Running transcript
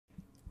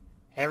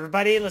Hey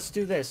everybody, let's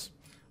do this.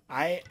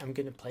 I am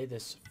going to play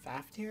this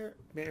Fafnir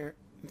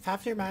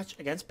match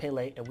against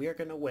Pele, and we are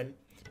going to win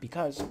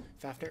because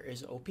Fafnir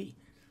is OP.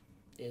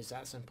 Is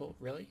that simple?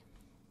 Really?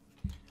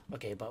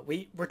 Okay, but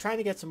we're trying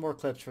to get some more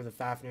clips for the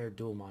Fafnir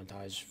duel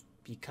montage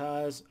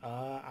because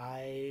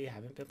I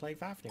haven't been playing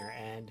Fafnir,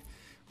 and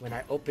when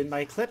I open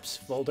my clips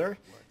folder,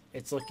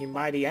 it's looking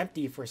mighty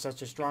empty for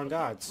such a strong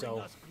god,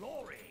 so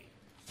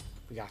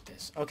we got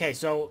this. Okay,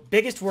 so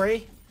biggest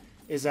worry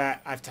is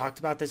that I've talked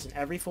about this in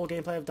every full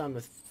gameplay I've done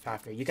with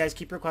Fafnir. You guys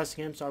keep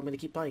requesting him, so I'm going to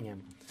keep playing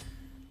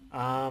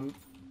him.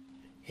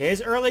 His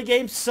early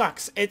game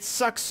sucks. It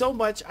sucks so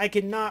much I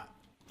cannot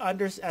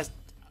overstate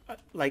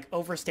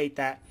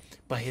that.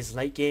 But his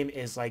late game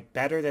is like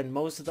better than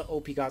most of the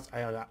OP gods.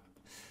 I got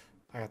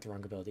the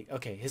wrong ability.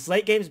 Okay, his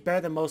late game is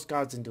better than most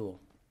gods in Duel.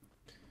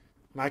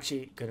 I'm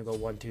actually going to go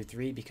 1, 2,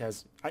 3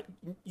 because I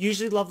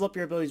usually level up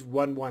your abilities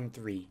 1, 1,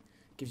 3.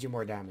 Gives you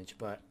more damage,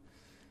 but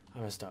I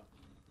messed up.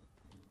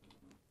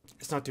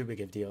 It's not too big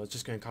of a deal. It's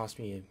just going to cost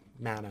me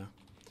mana.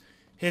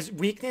 His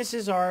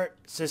weaknesses are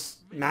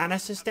mana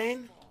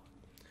sustain,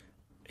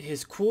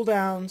 his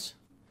cooldowns,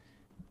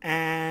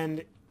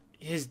 and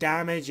his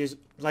damage is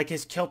like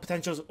his kill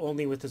potential is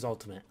only with his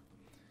ultimate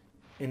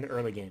in the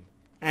early game.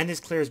 And his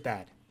clear is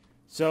bad.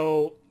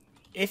 So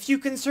if you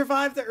can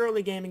survive the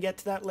early game and get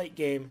to that late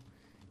game,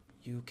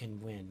 you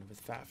can win with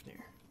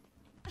Fafnir.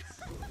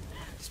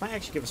 This might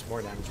actually give us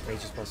more damage,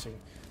 Mage's Blessing.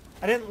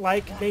 I didn't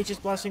like Mage's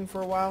Blessing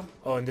for a while.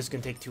 Oh, and this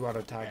can take 2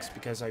 auto attacks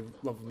because I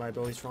leveled my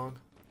abilities wrong.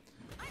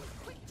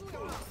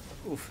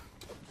 Oof.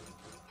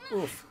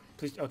 Oof.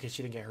 Please. Okay,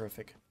 she didn't get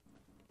horrific.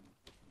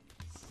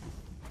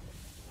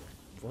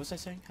 What was I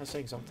saying? I was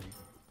saying something.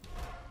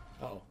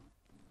 Uh-oh.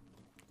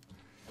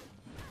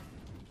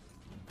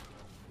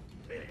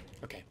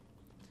 Okay.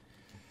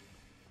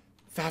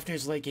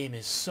 Fafnir's late game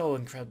is so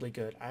incredibly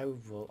good. I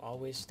will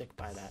always stick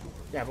by that.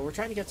 Yeah, but we're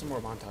trying to get some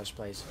more montage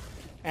plays.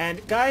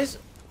 And guys,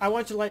 I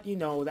want to let you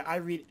know that I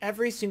read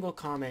every single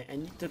comment,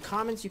 and the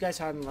comments you guys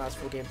had in the last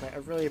full gameplay, I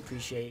really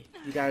appreciate.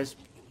 You guys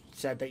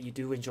said that you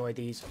do enjoy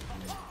these.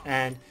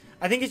 And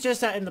I think it's just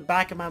that in the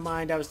back of my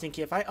mind, I was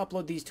thinking if I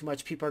upload these too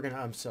much, people are going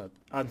to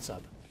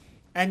unsub.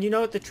 And you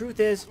know what the truth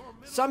is?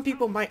 Some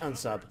people might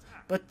unsub,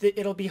 but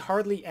it'll be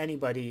hardly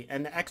anybody,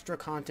 and the extra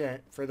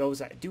content for those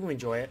that do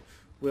enjoy it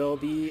will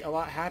be a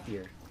lot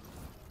happier.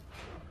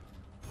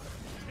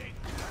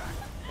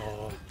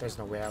 Oh, there's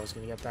no way I was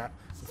going to get that,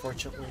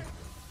 unfortunately.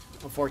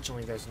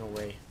 Unfortunately, there's no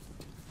way.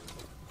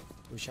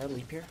 Ooh, should I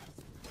leap here?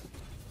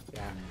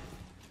 Yeah.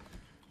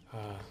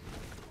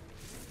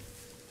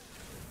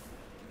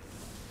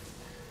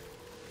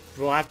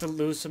 We'll have to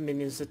lose some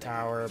minions to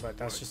tower, but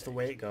that's just the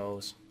way it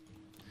goes.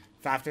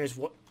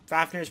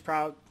 Fafnir's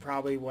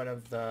probably one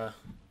of the...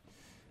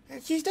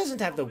 He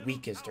doesn't have the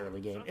weakest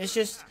early game. It's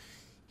just...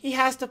 He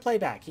has to play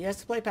back. He has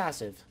to play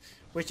passive.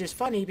 Which is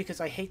funny because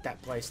I hate that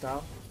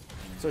playstyle.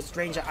 So it's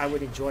strange that I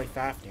would enjoy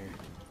Fafnir.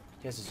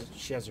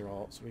 She has her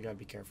ult, so we gotta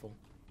be careful.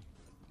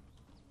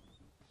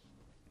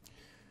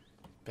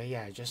 But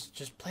yeah,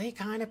 just play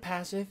kind of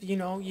passive. You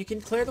know, you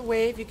can clear the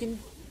wave, you can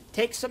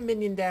take some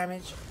minion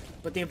damage,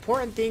 but the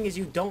important thing is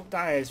you don't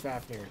die as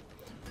Fafnir.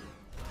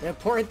 The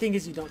important thing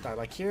is you don't die.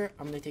 Like here,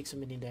 I'm gonna take some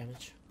minion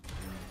damage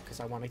because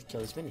I want to kill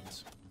these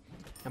minions.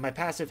 And my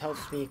passive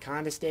helps me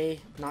kind of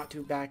stay not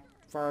too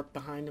far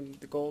behind him,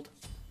 the gold.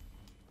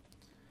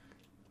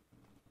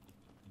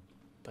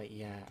 But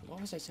yeah,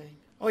 what was I saying?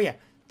 Oh yeah.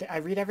 I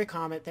read every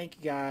comment. Thank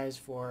you guys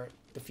for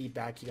the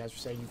feedback. You guys were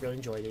saying you really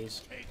enjoy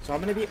these. So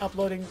I'm going to be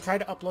try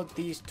to upload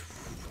these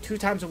 2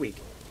 times a week.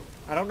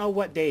 I don't know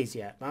what days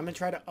yet, but I'm going to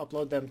try to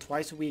upload them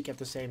twice a week at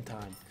the same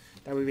time.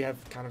 That way we have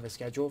kind of a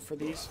schedule for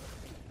these.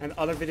 And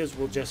other videos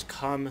will just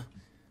come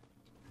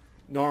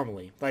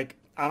normally. Like,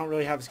 I don't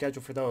really have a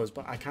schedule for those,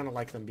 but I kind of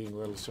like them being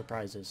little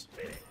surprises.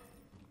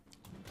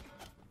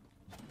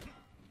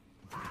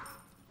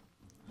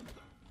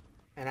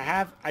 And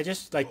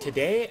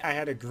today I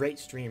had a great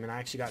stream, and I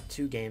actually got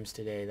 2 games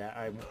today that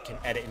I can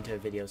edit into a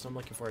video, so I'm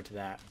looking forward to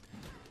that.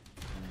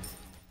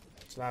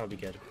 So that'll be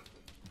good.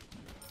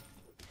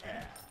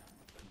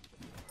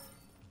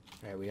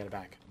 Alright, we got it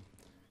back.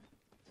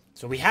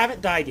 So we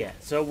haven't died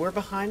yet. So we're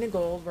behind in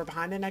gold, we're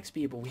behind in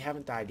XP, but we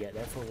haven't died yet,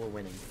 therefore we're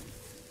winning.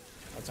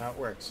 That's how it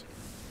works.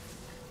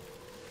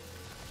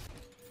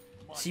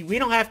 See, we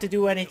don't have to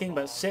do anything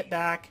but sit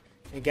back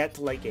and get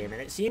to late game.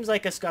 And it seems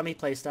like a scummy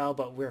playstyle,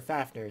 but we're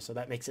Fafnir, so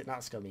that makes it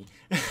not scummy.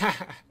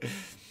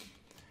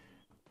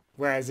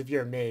 Whereas if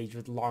you're a mage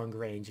with long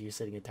range and you're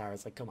sitting in tower,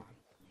 it's like, come on.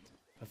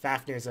 But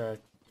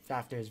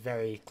Fafnir's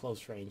very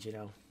close range, you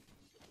know.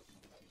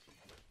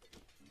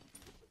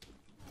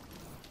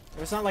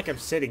 It's not like I'm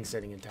sitting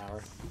in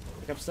tower.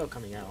 Like, I'm still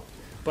coming out.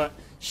 But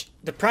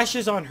the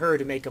pressure's on her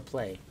to make a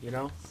play, you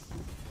know?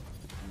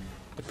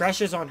 The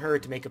pressure's on her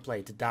to make a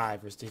play, to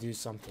dive or to do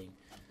something.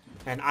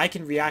 And I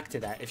can react to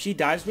that. If she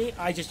dives me,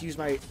 I just use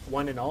my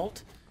 1 and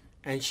ult,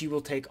 and she will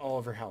take all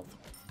of her health.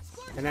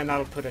 And then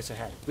that'll put us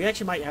ahead. We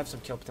actually might have some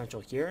kill potential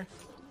here,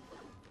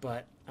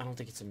 but I don't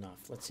think it's enough.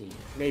 Let's see.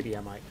 Maybe I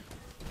might.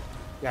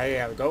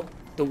 Yeah, go.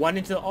 the one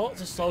into the ult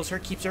just slows her,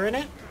 keeps her in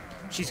it.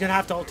 She's gonna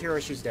have to ult here or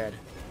she's dead.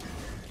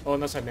 Oh,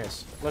 unless I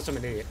miss. Unless I'm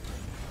an idiot.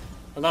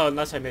 No,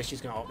 unless I miss,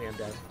 she's gonna ult me, I'm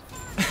dead.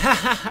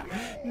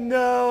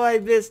 No, I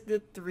missed the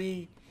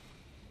 3.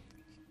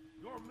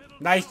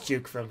 Nice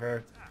juke from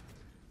her.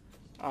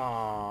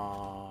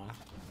 Aww.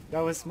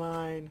 That was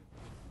mine.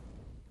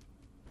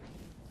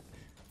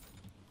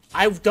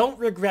 I don't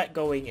regret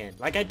going in.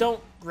 Like, I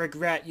don't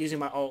regret using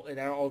my ult and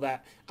all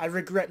that. I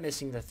regret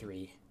missing the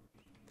 3.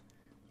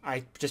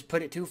 I just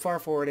put it too far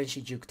forward and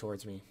she juked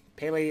towards me.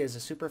 Pele is a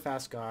super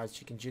fast god.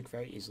 She can juke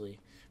very easily.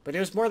 But it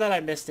was more that I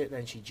missed it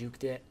than she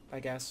juked it, I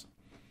guess.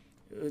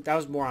 That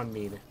was more on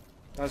me.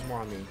 That was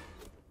more on me.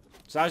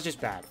 So that was just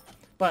bad.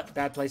 But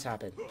bad plays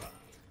happen.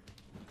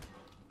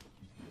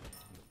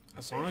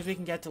 As long as we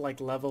can get to like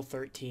level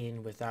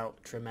 13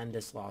 without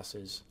tremendous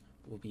losses,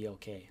 we'll be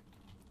okay.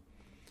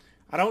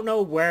 I don't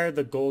know where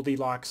the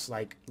Goldilocks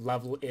like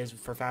level is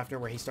for Fafnir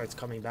where he starts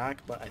coming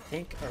back, but I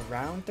think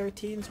around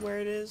 13 is where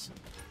it is.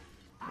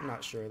 I'm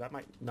not sure. That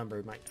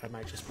I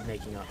might just be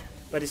making up.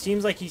 But it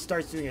seems like he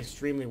starts doing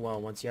extremely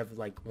well once you have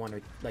like one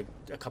or like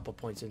a couple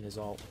points in his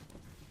ult.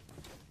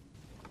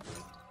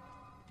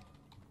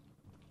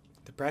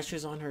 The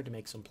pressure's on her to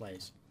make some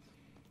plays.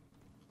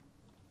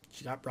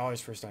 She got Brawlers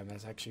first time.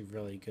 That's actually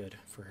really good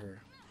for her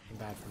and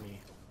bad for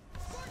me.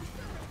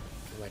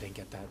 Oh, I didn't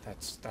get that.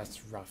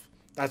 That's rough.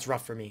 That's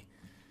rough for me.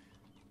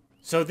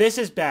 So this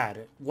is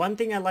bad. One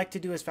thing I like to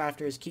do as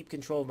Fafnir is keep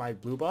control of my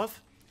blue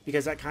buff,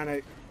 because that kind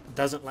of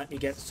doesn't let me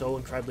get so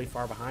incredibly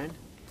far behind.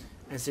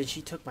 And since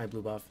she took my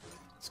blue buff,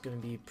 it's going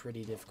to be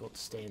pretty difficult to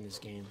stay in this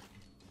game.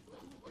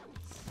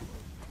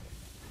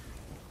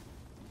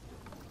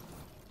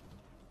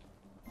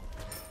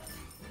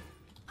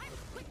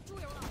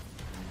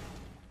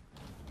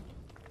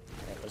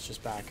 Okay, let's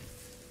just back.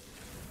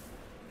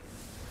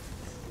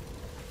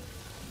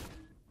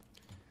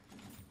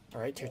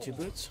 Alright, tier 2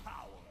 boots.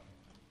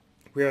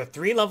 We are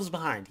 3 levels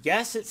behind.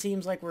 Yes, it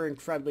seems like we're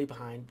incredibly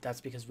behind.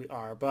 That's because we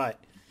are, but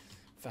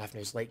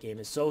Fafnir's late game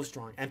is so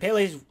strong. And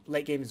Pele's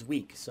late game is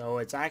weak, so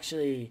it's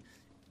actually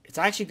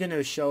going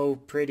to show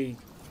pretty...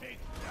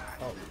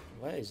 Oh,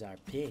 what is our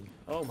ping?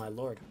 Oh, my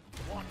lord.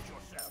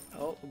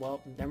 Oh, well,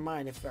 never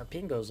mind. If our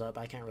ping goes up,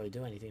 I can't really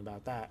do anything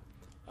about that.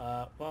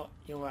 Well,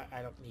 you know what?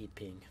 I don't need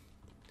ping.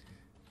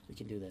 We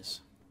can do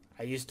this.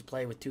 I used to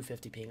play with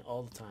 250 ping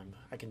all the time.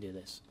 I can do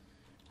this.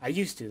 I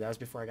used to. That was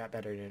before I got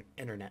better at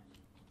internet.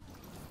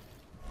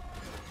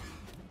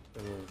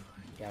 Ooh,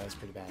 yeah, that's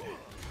pretty bad.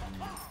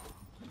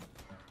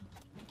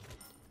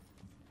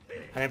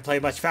 I didn't play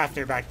much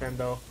Fafnir back then,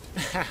 though.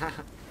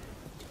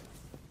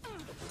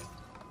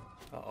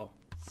 Uh-oh.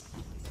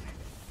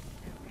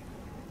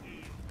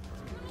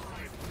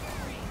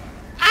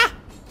 Ah!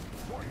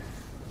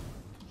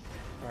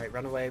 Alright,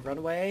 run away, run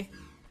away.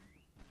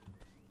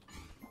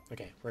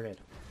 Okay, we're good.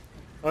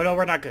 Oh, no,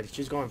 we're not good.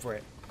 She's going for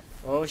it.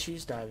 Oh,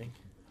 she's diving.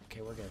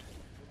 Okay, we're good.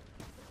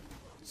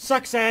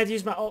 Sucks I had to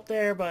use my ult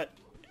there, but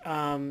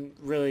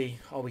really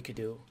all we could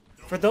do.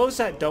 For those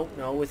that don't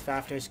know with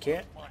Fafnir's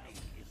kit,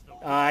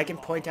 I can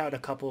point out a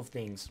couple of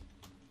things.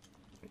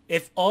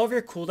 If all of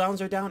your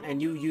cooldowns are down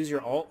and you use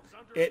your ult,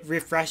 it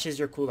refreshes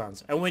your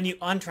cooldowns. And when you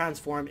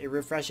untransform, it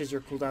refreshes your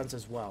cooldowns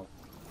as well.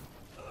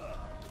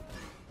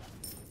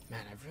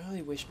 Man, I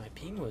really wish my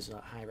ping was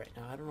not high right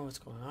now. I don't know what's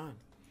going on.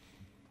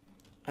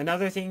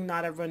 Another thing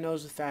not everyone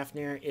knows with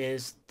Fafnir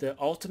is the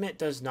ultimate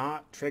does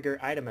not trigger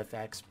item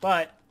effects,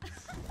 but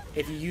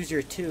if you use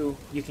your 2,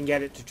 you can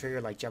get it to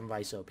trigger like Gem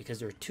Viso, because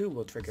your 2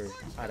 will trigger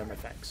item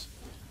effects.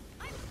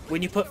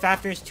 When you put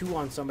Fafnir's 2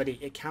 on somebody,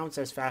 it counts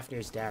as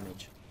Fafnir's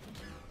damage.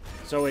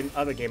 So in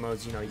other game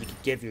modes, you know, you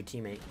could give your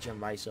teammate Gem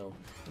Viso.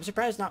 I'm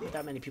surprised not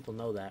that many people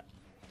know that.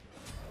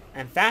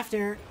 And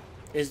Fafnir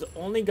is the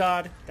only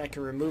god that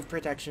can remove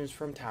protections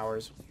from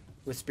towers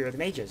with Spear of the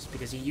Mages,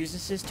 because he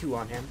uses his 2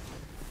 on him.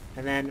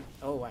 And then,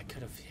 oh, I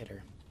could have hit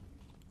her.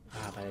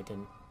 Ah, but I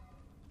didn't.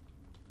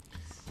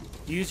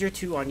 Use your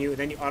 2 on you, and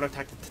then you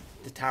auto-attack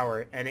the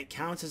tower, and it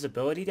counts as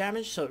ability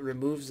damage, so it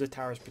removes the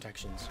tower's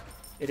protections.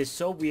 It is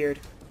so weird.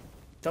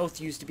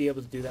 Thoth used to be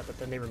able to do that, but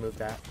then they removed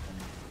that.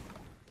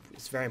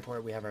 It's very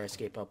important we have our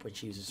escape up when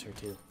she uses her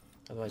 2.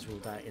 Otherwise, we'll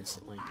die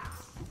instantly.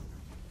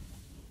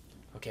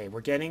 Okay, we're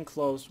getting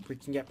close. We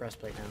can get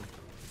breastplate now.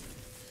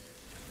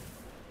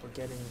 We're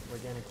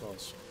getting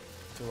close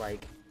to,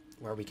 like,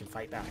 where we can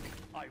fight back.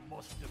 I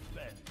must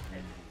defend.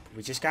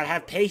 We just gotta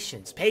have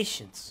patience.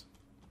 Patience.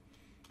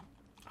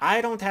 I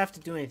don't have to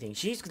do anything.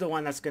 She's the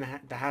one that's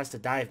that has to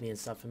dive me and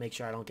stuff and make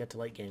sure I don't get to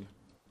late game.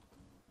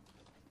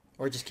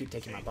 Or just keep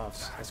taking my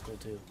buffs. That's cool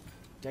too.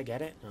 Did I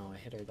get it? No, I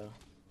hit her though.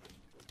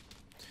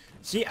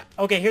 See,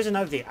 okay, here's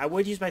another thing. I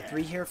would use my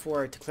 3 here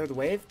to clear the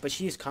wave, but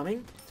she is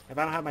coming. If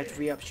I don't have my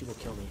 3 up, she will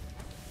kill me.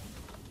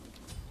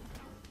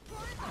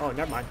 Oh,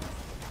 never mind.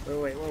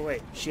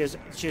 Wait. She has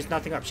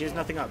nothing up. She has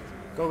nothing up.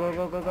 Go.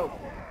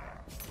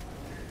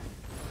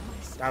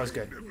 That was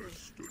good.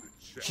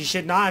 She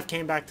should not have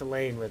came back to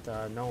lane with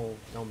no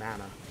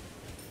mana.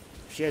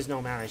 If she has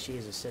no mana, she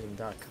is a sitting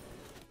duck.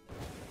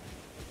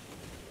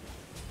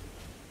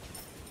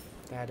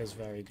 That is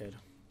very good.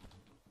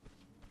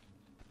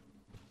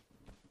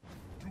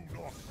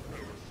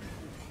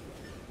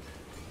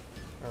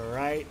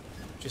 Alright.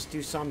 Just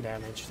do some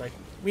damage. Like,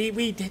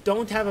 we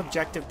don't have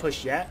objective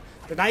push yet.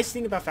 The nice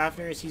thing about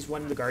Fafnir is he's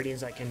one of the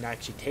Guardians that can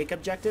actually take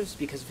objectives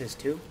because of his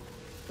 2.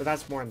 But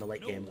that's more in the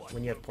late game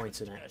when you have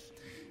points in it.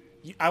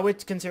 I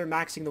would consider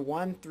maxing the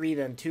 1, 3,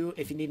 then 2.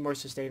 If you need more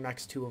sustain,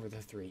 max 2 over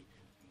the 3.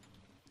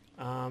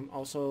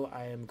 Also,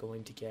 I am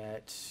going to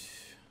get...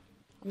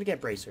 I'm going to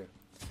get Bracer.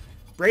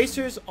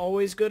 Bracer's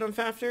always good on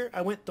Fafnir.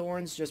 I went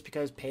Thorns just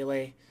because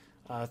Pele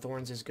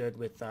Thorns is good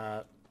with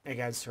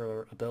against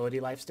her ability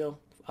lifesteal.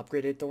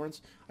 Upgraded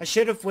Thorns. I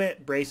should have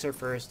went Bracer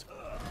first.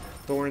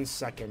 Thorns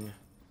second,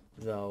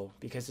 though.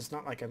 Because it's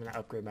not like I'm going to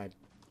upgrade my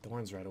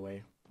Thorns right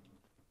away.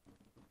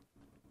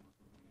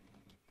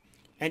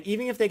 And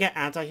even if they get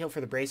anti-heal for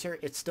the Bracer,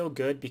 it's still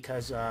good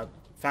because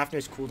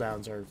Fafnir's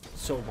cooldowns are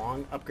so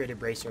long. Upgraded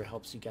Bracer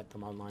helps you get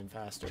them online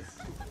faster.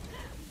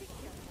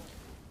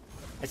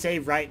 I'd say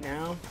right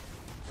now,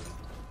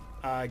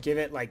 give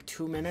it like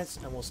 2 minutes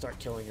and we'll start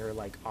killing her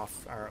like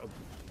off our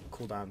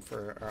cooldown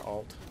for our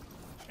ult.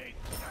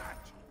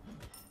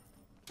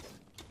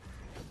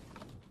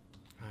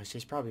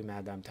 She's probably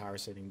mad that I'm tower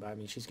sitting, but I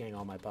mean she's getting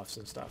all my buffs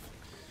and stuff.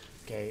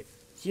 Okay,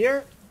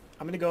 here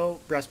I'm gonna go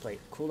Breastplate.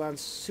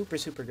 Cooldown's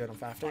super good on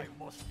Fafnir.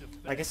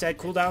 Like I said,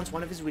 cooldown's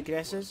one of his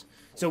weaknesses.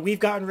 So we've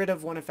gotten rid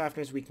of one of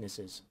Fafnir's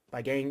weaknesses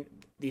by getting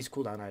these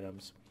cooldown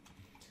items.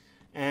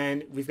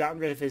 And we've gotten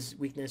rid of his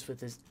weakness with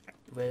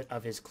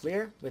his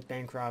clear with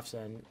Bancroft's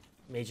and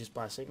Mage's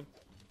Blessing.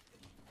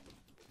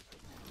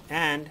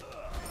 And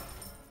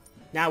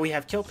now we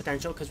have kill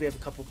potential because we have a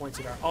couple points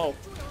in our ult.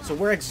 So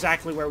we're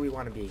exactly where we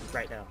want to be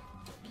right now.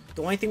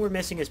 The only thing we're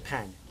missing is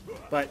Pen.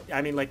 But,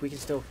 I mean, like, we can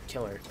still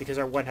kill her because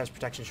our 1 has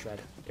Protection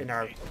Shred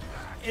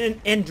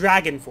in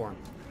Dragon form.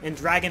 In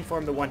Dragon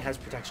form, the 1 has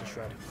Protection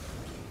Shred.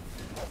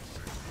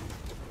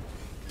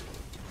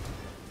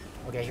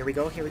 Okay, here we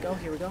go.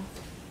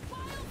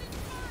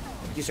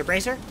 Use her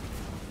Bracer.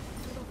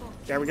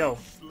 There we go.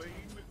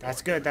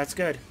 That's good.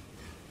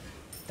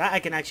 That I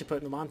can actually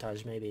put in the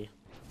montage, maybe.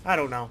 I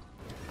don't know.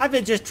 I've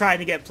been just trying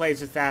to get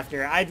plays with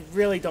Fafnir. I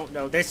really don't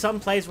know. There's some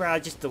plays where I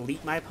just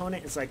delete my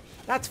opponent. It's like,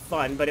 that's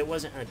fun, but it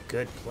wasn't a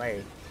good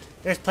play.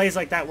 There's plays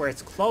like that where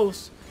it's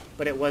close,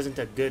 but it wasn't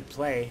a good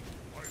play.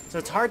 So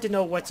it's hard to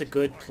know what's a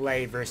good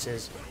play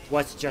versus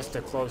what's just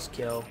a close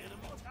kill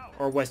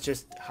or what's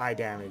just high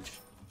damage.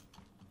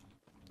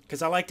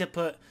 Because I like to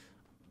put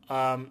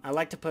a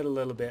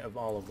little bit of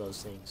all of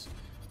those things.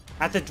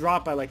 At the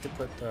drop, I like to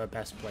put the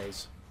best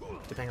plays,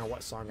 depending on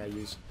what song I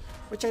use,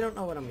 which I don't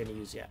know what I'm going to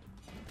use yet.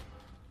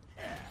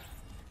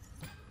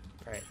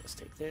 Alright, let's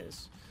take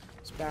this.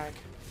 It's back.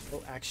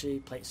 Oh, actually,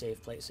 play it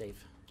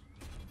safe.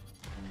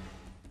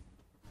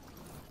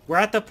 We're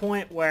at the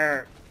point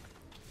where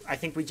I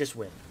think we just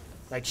win.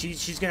 Like,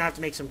 she's going to have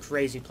to make some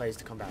crazy plays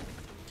to come back.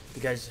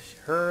 Because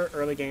her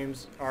early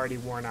game's already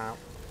worn out.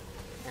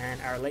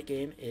 And our late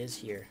game is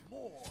here.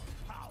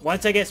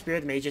 Once I get Spirit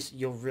of the Magus,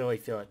 you'll really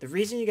feel it. The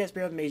reason you get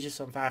Spirit of the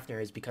Magus on Fafnir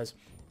is because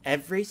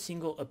every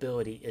single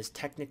ability is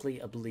technically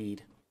a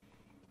bleed.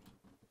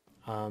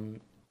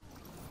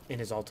 In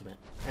his ultimate,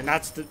 and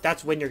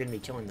that's when you're going to be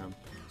killing them.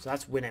 So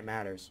that's when it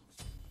matters.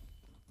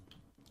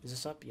 Is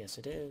this up? Yes,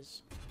 it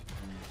is.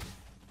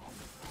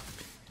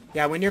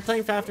 Yeah, when you're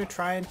playing Fafnir,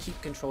 try and keep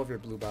control of your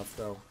blue buff,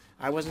 though.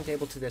 I wasn't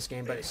able to this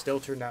game, but it still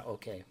turned out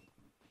okay.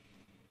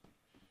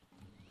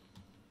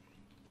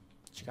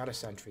 She got a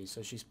sentry,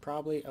 so she's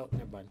probably... Oh,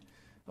 never mind.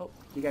 Oh,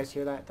 you guys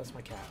hear that? That's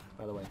my cat,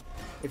 by the way.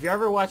 If you're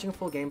ever watching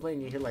full gameplay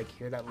and you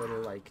hear that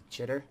little, like,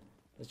 chitter,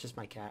 that's just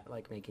my cat,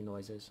 like, making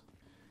noises.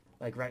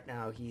 Like right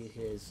now, he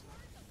is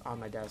on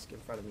my desk in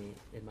front of me,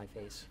 in my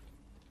face.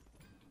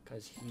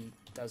 Because he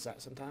does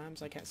that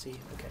sometimes. I can't see.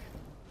 Okay.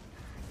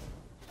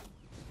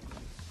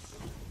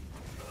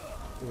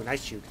 Ooh,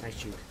 nice juke.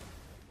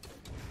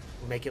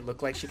 We'll make it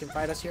look like she can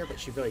fight us here, but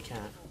she really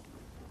can't.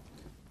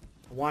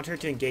 I want her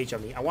to engage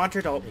on me. I want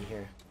her to ult me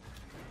here.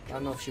 I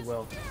don't know if she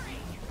will.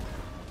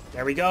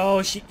 There we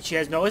go. She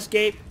has no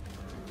escape.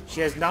 She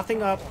has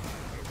nothing up.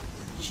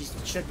 She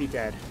should be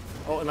dead.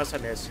 Oh, unless I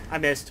miss. I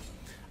missed.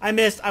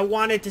 I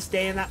wanted to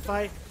stay in that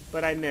fight,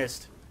 but I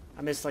missed.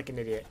 I missed like an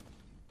idiot.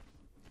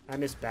 I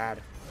missed bad.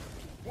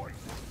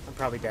 I'm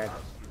probably dead.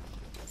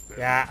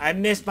 Yeah, I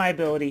missed my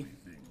ability.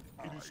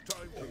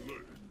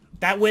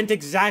 That went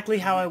exactly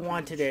how I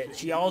wanted it.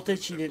 She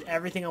ulted, she did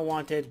everything I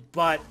wanted,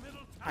 but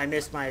I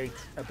missed my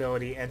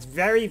ability. And it's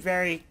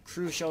very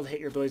crucial to hit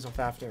your abilities on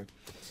Fafnir.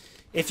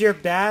 If you're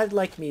bad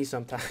like me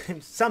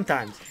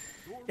sometimes,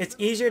 it's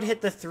easier to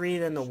hit the 3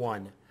 than the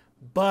 1.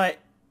 But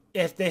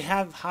if they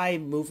have high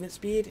movement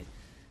speed,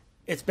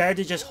 it's better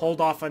to just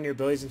hold off on your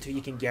abilities until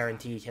you can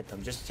guarantee hit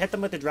them. Just hit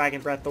them with the Dragon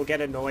Breath. They'll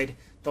get annoyed.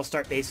 They'll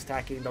start base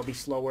attacking. They'll be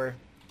slower.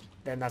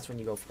 Then that's when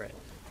you go for it.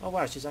 Oh,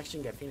 wow. She's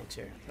actually going to get Phoenix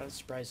here. That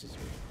surprises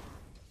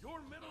me.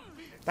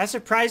 That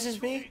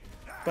surprises me,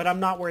 but I'm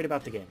not worried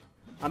about the game.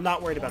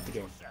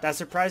 That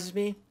surprises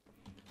me.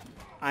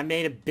 I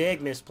made a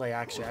big misplay,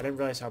 actually. I didn't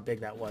realize how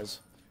big that was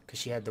because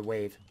she had the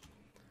wave.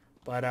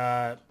 But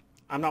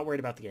I'm not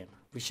worried about the game.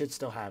 We should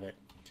still have it.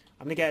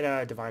 I'm going to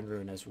get Divine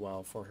Rune as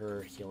well for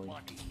her healing.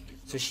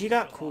 So she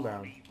got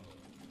cooldown.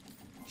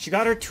 She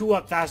got her 2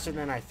 up faster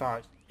than I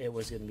thought it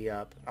was going to be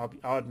up.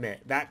 I'll admit.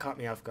 That caught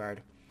me off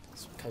guard.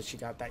 It's because she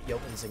got that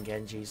Jotuns and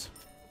Genjis.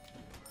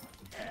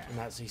 And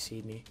that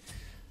CC'd me.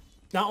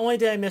 Not only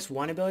did I miss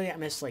one ability, I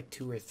missed like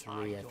 2 or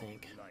 3, I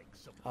think.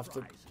 I'll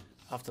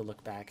have to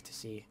look back to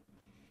see.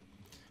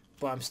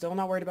 But I'm still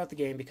not worried about the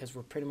game because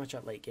we're pretty much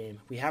at late game.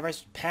 We have our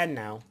pen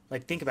now.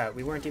 Like, think about it.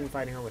 We weren't even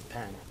fighting her with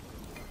pen.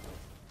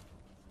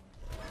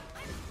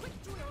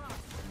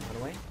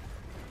 Run away.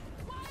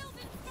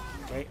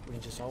 Okay, we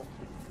can just ult.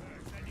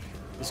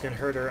 This is going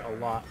to hurt her a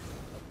lot.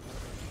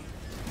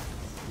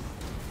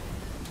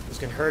 This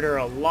can hurt her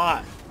a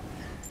lot.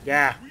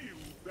 Yeah.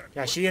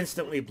 Yeah, she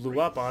instantly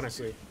blew up,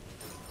 honestly.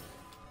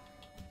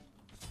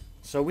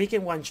 So we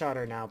can one-shot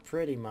her now,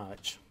 pretty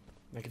much.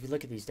 Like, if you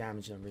look at these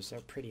damage numbers, they're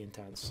pretty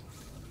intense.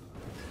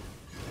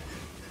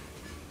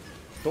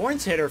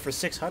 Thorns hit her for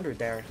 600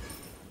 there.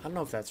 I don't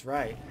know if that's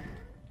right.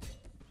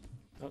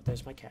 Oh,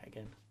 there's my cat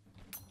again.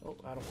 Oh,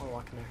 I don't want to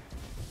walk in there.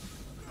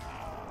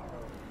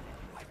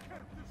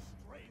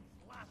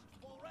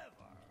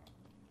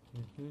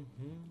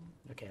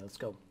 Okay, let's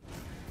go.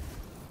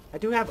 I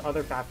do have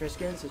other Fafnir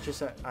skins, it's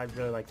just that I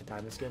really like the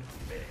diamond skin.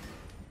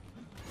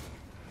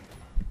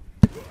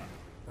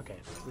 Okay,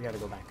 we gotta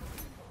go back.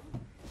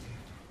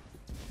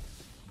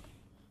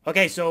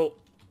 Okay, so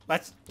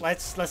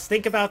let's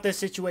think about this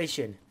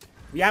situation.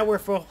 Yeah, we're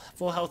full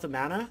health of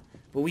mana,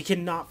 but we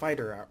cannot fight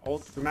her.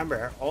 Remember,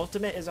 our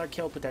ultimate is our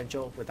kill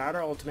potential. Without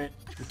our ultimate,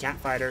 we can't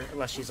fight her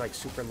unless she's like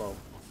super low.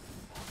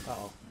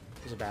 Uh-oh,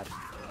 this is bad.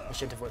 I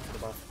shouldn't have went for the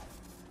buff.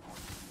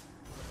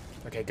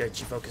 Okay, good.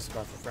 She focused the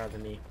buff rather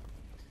than me.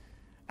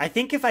 I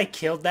think if I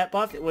killed that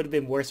buff, it would have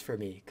been worse for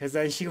me, because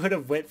then she would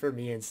have went for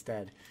me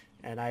instead,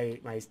 and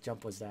my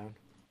jump was down.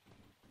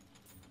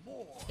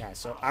 Yeah,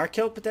 so our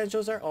kill potential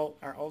is our ult.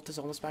 Our ult is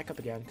almost back up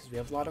again because we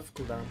have a lot of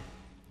cooldown,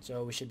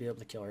 so we should be able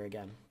to kill her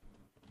again.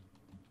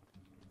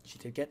 She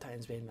did get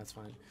Titan's Bane, that's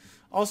fine.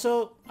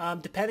 Also,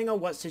 depending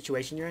on what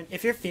situation you're in,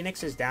 if your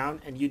Phoenix is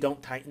down and you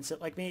don't Titan sit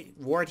like me,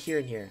 ward here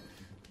and here.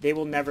 They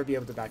will never be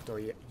able to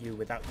backdoor you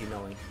without you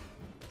knowing.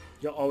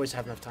 You'll always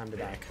have enough time to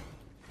back.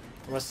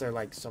 Unless they're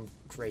like some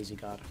crazy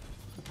god.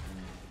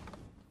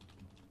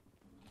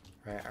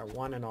 Right, our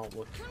one and all.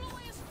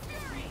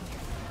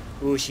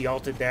 Ooh, she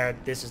ulted there.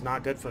 This is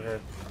not good for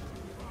her.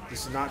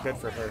 This is not good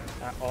for her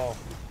at all.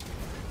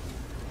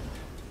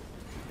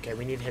 Okay,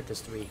 we need to hit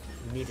this 3.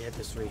 We need to hit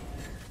this 3.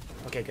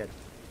 Okay, good.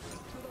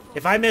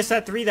 If I missed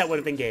that 3, that would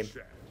have been game.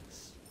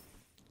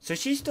 So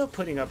she's still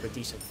putting up a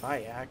decent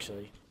fight,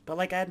 actually. But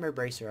like, I had my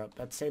bracer up.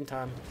 At the same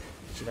time,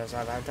 she does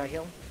have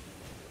anti-heal.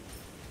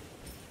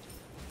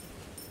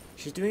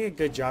 She's doing a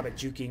good job at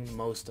juking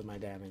most of my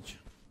damage.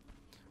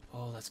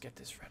 Oh, let's get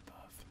this red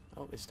buff.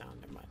 Oh, it's down.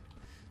 Never mind.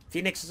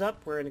 Phoenix is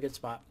up. We're in a good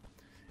spot.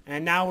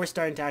 And now we're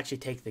starting to actually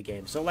take the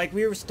game. So, like,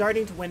 we were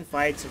starting to win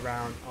fights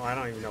around... Oh, I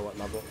don't even know what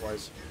level it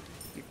was.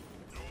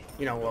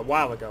 You know, a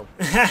while ago.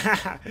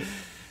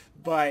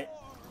 But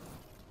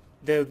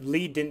the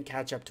lead didn't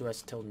catch up to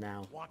us till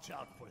now. Watch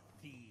out for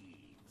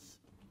thieves.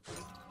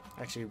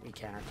 Actually, we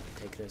can't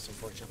take this,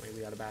 unfortunately.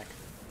 We got it back.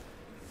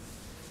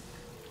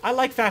 I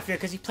like Fafnir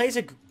because he plays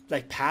it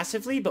like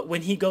passively, but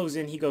when he goes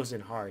in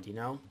hard, you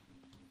know?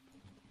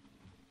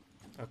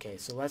 Okay,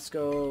 so let's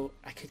go.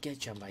 I could get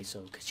Jump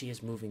ISO because she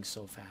is moving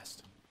so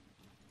fast.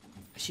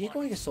 Is she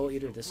going to Soul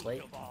Eater this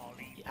late?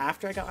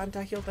 After I got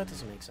anti-heal? That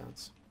doesn't make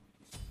sense.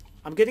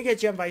 I'm going to get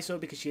Gem ISO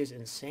because she has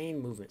insane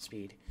movement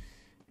speed.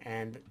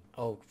 And,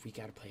 oh, we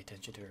got to pay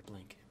attention to her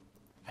blink.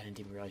 I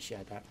didn't even realize she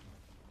had that.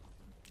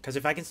 Because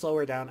if I can slow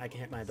her down, I can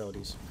hit my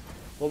abilities.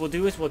 What we'll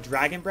do is we'll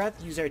Dragon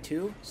Breath, use our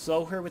 2,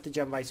 slow her with the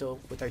Gem ISO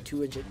with our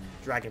 2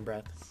 Dragon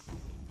Breath.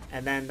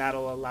 And then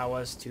that'll allow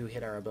us to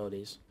hit our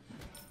abilities.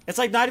 It's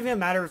like not even a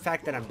matter of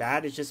fact that I'm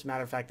bad, it's just a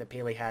matter of fact that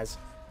Pele has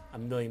a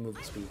million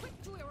movement speed.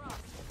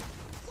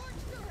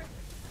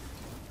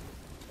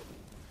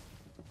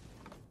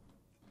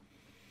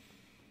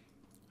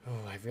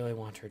 Oh, I really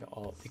want her to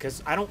ult,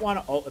 because I don't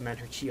want to ult and then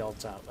her chi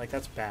ults out. Like,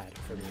 that's bad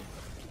for me.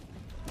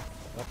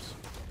 Oops.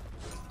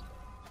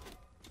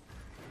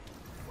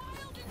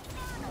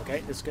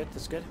 Okay, this is good,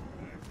 this is good.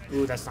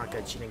 Ooh, that's not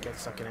good. She didn't get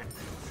stuck in it.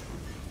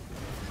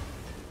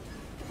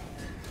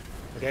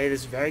 Okay,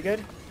 this is very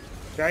good.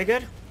 Very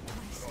good.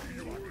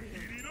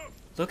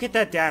 Look at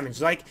that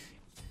damage. Like,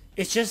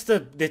 it's just the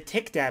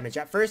tick damage.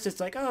 At first, it's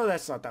like, oh,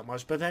 that's not that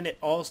much. But then it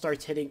all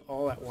starts hitting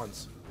all at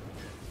once.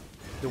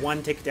 The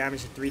 1 tick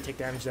damage, the 3 tick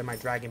damage, then my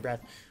Dragon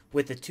Breath.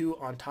 With the 2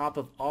 on top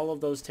of all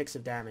of those ticks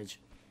of damage.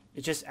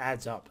 It just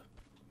adds up.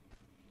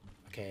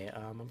 Okay,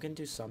 I'm going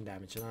to do some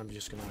damage. And then I'm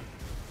just going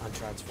to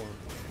untransform.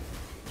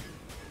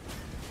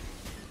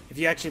 If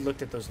you actually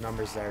looked at those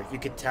numbers there, you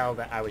could tell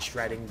that I was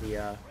shredding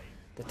the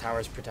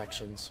tower's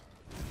protections.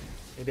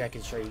 Maybe I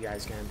can show you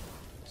guys again.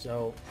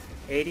 So,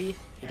 80,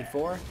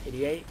 84,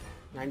 88,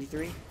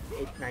 93,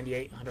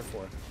 98,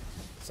 104.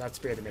 So that's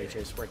Spirit of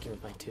Mages working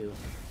with my 2.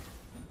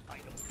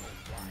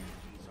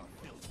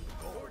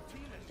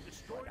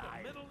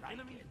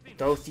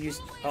 Both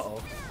used...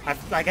 Uh-oh.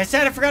 Like I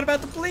said, I forgot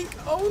about the blink.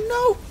 Oh,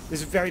 no!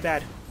 This is very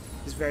bad.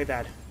 This is very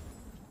bad.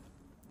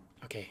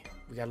 Okay.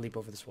 We gotta leap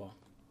over this wall.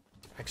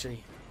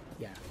 Actually,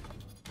 yeah.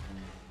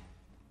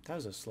 That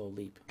was a slow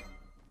leap.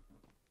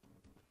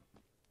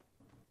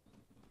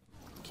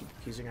 Keep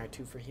using our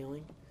 2 for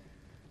healing.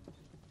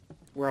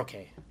 We're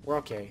okay. We're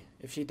okay.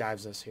 If she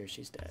dives us here,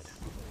 she's dead.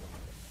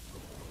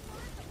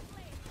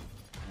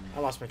 I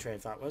lost my train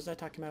of thought. What was I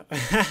talking about?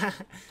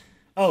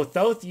 Oh,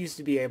 Thoth used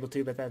to be able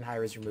to, but then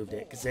Hyra's removed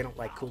it because they don't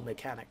like cool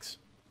mechanics.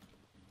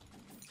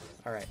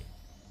 Alright.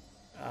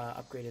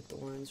 Upgraded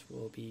Thorns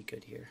will be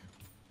good here.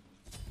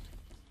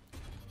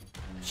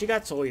 She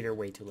got Soul Eater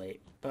way too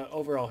late, but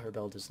overall her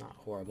build is not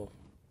horrible.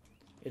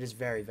 It is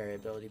very, very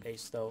ability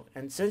based though.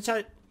 And since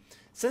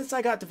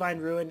I got Divine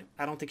Ruin,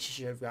 I don't think she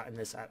should have gotten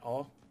this at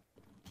all.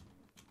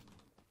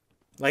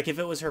 Like if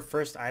it was her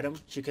first item,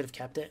 she could have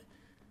kept it.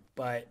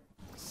 But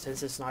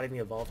since it's not even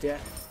evolved yet,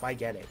 why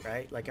get it,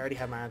 right? Like I already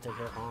have my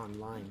anti-hit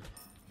online.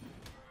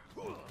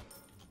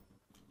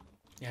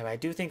 Yeah, but I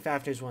do think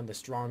Fafnir is one of the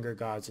stronger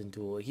gods in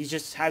Duel. He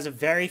just has a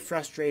very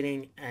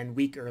frustrating and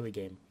weak early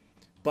game.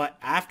 But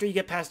after you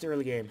get past the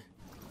early game,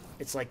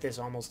 it's like this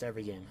almost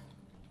every game.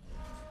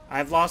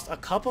 I've lost a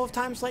couple of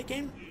times late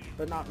game,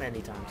 but not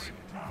many times.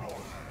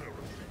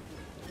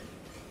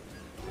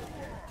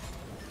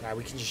 Alright,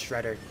 we can just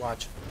shred her.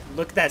 Watch.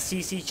 Look at that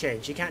CC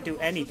chain. She can't do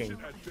anything.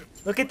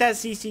 Look at that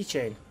CC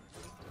chain.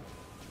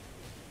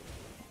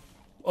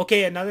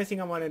 Okay, another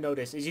thing I want to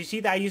notice is you see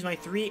that I used my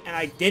 3 and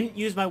I didn't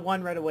use my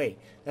 1 right away.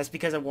 That's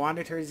because I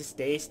wanted her to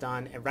stay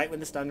stunned, and right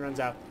when the stun runs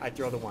out, I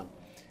throw the 1.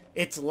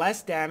 It's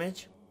less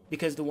damage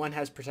because the 1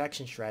 has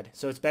protection shred,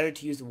 so it's better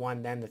to use the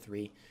 1 than the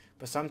 3.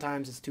 But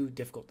sometimes it's too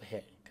difficult to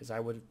hit because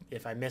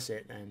if I miss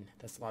it, then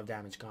that's a lot of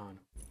damage gone.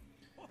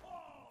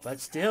 But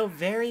still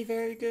very,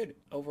 very good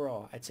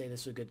overall. I'd say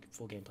this is a good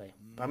full gameplay.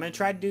 But I'm going to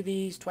try to do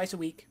these twice a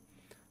week.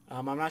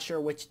 I'm not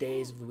sure which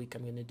days of the week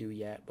I'm going to do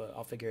yet, but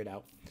I'll figure it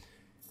out.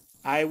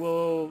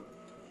 I'll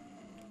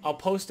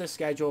post a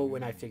schedule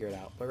when I figure it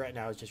out. But right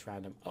now it's just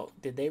random. Oh,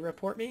 did they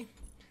report me?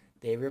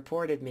 They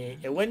reported me.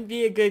 It wouldn't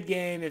be a good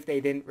game if they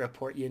didn't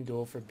report you in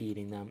Duel for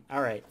beating them.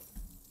 Alright.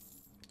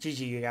 GG,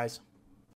 you guys.